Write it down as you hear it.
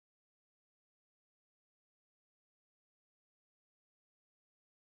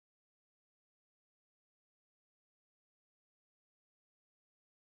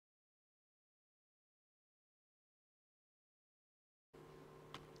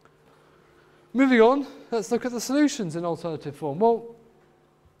Moving on, let's look at the solutions in alternative form. Well,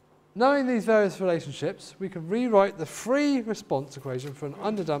 knowing these various relationships, we can rewrite the free response equation for an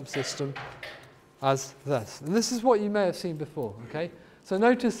underdamped system as this. And this is what you may have seen before, okay? So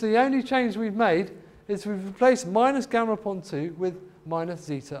notice the only change we've made is we've replaced minus gamma upon 2 with minus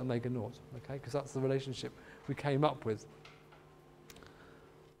zeta omega naught, okay? Because that's the relationship we came up with.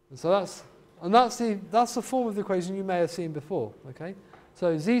 And so that's the form of the equation you may have seen before, okay?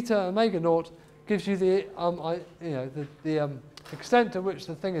 So zeta omega naught gives you the extent to which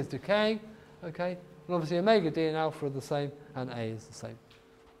the thing is decaying, okay? And obviously omega d and alpha are the same, and a is the same.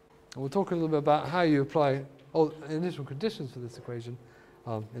 And we'll talk a little bit about how you apply initial conditions for this equation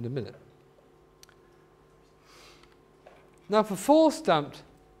in a minute. Now for force damped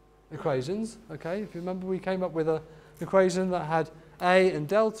equations, okay, if you remember we came up with an equation that had A and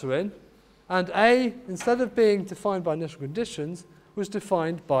delta in, and A, instead of being defined by initial conditions, was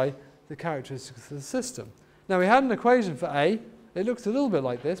defined by the characteristics of the system. Now we had an equation for A. It looked a little bit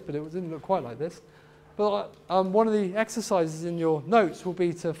like this, but it didn't look quite like this. But one of the exercises in your notes will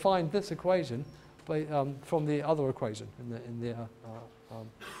be to find this equation from the other equation in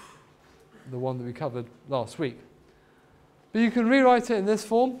the one that we covered last week. But you can rewrite it in this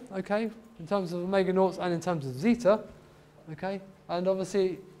form, okay, in terms of omega naughts and in terms of zeta, okay. And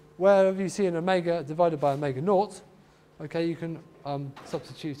obviously, wherever you see an omega divided by omega naught, okay, you can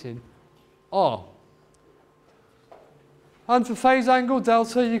substitute in R. And for phase angle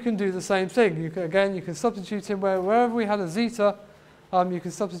delta, you can do the same thing. You can substitute in wherever we had a zeta, you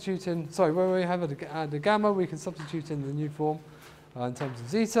can substitute in, where we have a gamma, we can substitute in the new form in terms of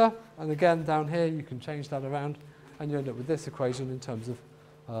zeta. And again, down here, you can change that around, and you end up with this equation in terms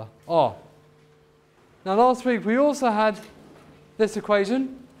of R. Now, last week, we also had this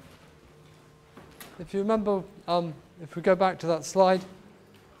equation. If you remember, if we go back to that slide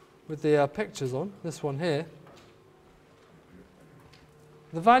with the pictures on, this one here,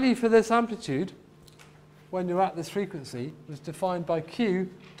 the value for this amplitude when you're at this frequency was defined by Q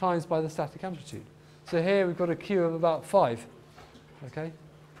times by the static amplitude. So here we've got a Q of about 5. Okay.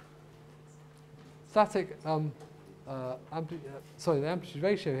 Static the amplitude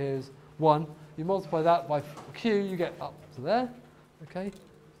ratio here is 1. You multiply that by Q, you get up to there. Okay.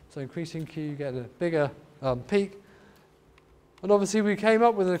 So increasing Q, you get a bigger peak. And obviously we came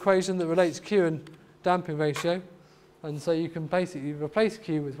up with an equation that relates Q and damping ratio. And so you can basically replace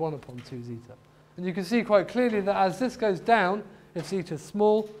Q with 1 upon 2 zeta. And you can see quite clearly that as this goes down, if zeta is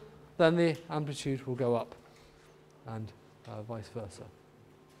small, then the amplitude will go up, and vice versa.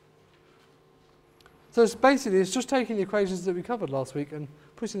 So it's just taking the equations that we covered last week and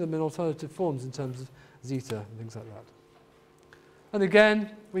putting them in alternative forms in terms of zeta and things like that. And again,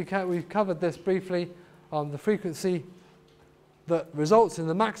 we covered this briefly. The frequency that results in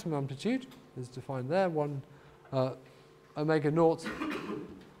the maximum amplitude is defined there, 1 omega naught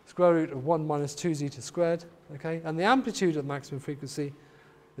square root of 1 minus 2 zeta squared. Okay? And the amplitude at maximum frequency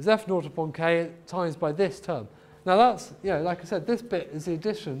is f naught upon k times by this term. Now that's, like I said, this bit is the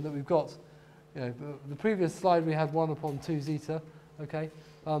addition that we've got. The previous slide we had 1 upon 2 zeta. Okay?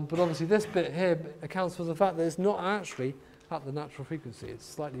 But obviously this bit here accounts for the fact that it's not actually at the natural frequency. It's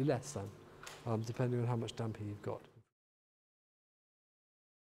slightly less than, depending on how much damping you've got.